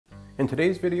In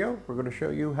today's video, we're going to show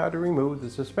you how to remove the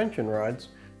suspension rods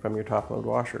from your top load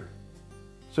washer.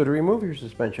 So to remove your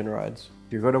suspension rods,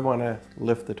 you're going to want to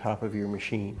lift the top of your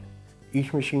machine.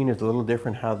 Each machine is a little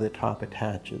different how the top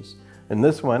attaches. In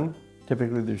this one,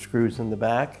 typically there's screws in the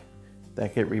back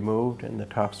that get removed and the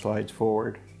top slides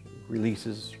forward,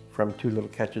 releases from two little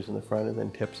catches in the front and then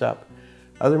tips up.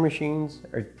 Other machines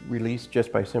are released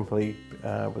just by simply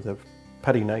with a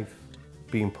putty knife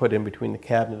being put in between the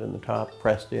cabinet and the top,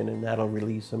 pressed in, and that'll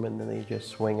release them and then they just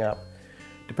swing up.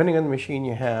 Depending on the machine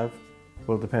you have,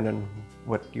 will depend on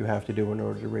what you have to do in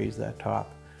order to raise that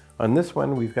top. On this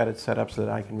one, we've got it set up so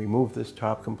that I can remove this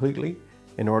top completely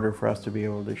in order for us to be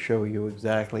able to show you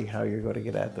exactly how you're going to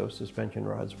get at those suspension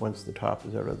rods once the top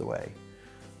is out of the way.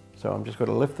 So I'm just going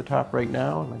to lift the top right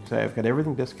now. Like I say, I've got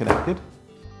everything disconnected.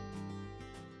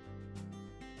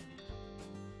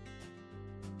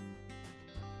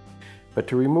 But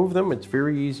to remove them, it's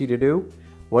very easy to do.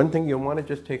 One thing you'll want to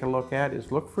just take a look at is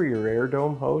look for your air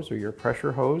dome hose or your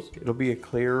pressure hose. It'll be a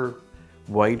clear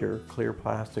white or clear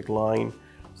plastic line.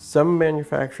 Some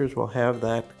manufacturers will have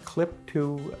that clipped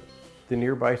to the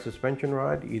nearby suspension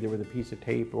rod, either with a piece of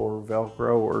tape or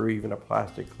Velcro or even a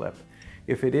plastic clip.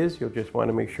 If it is, you'll just want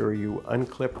to make sure you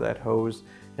unclip that hose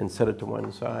and set it to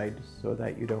one side so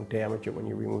that you don't damage it when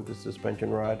you remove the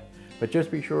suspension rod. But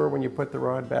just be sure when you put the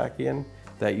rod back in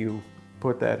that you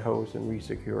put that hose and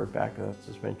re-secure it back to that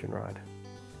suspension rod.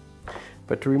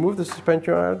 But to remove the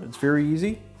suspension rod, it's very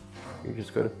easy. You're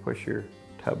just going to push your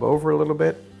tub over a little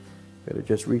bit. You're going to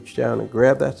just reach down and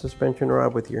grab that suspension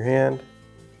rod with your hand.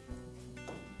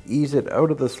 Ease it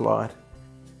out of the slot.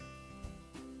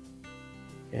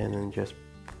 And then just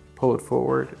pull it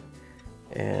forward.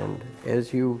 And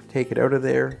as you take it out of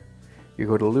there, you're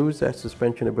going to lose that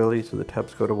suspension ability, so the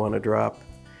tub's going to want to drop.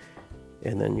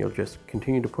 And then you'll just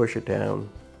continue to push it down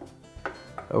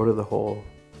out of the hole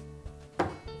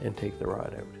and take the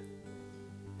rod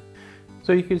out.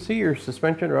 So you can see your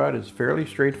suspension rod is fairly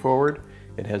straightforward.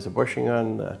 It has a bushing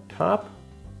on the top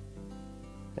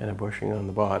and a bushing on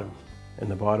the bottom. And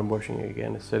the bottom bushing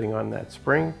again is sitting on that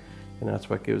spring, and that's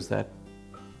what gives that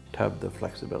tub the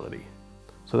flexibility.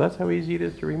 So that's how easy it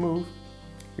is to remove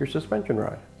your suspension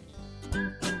rod.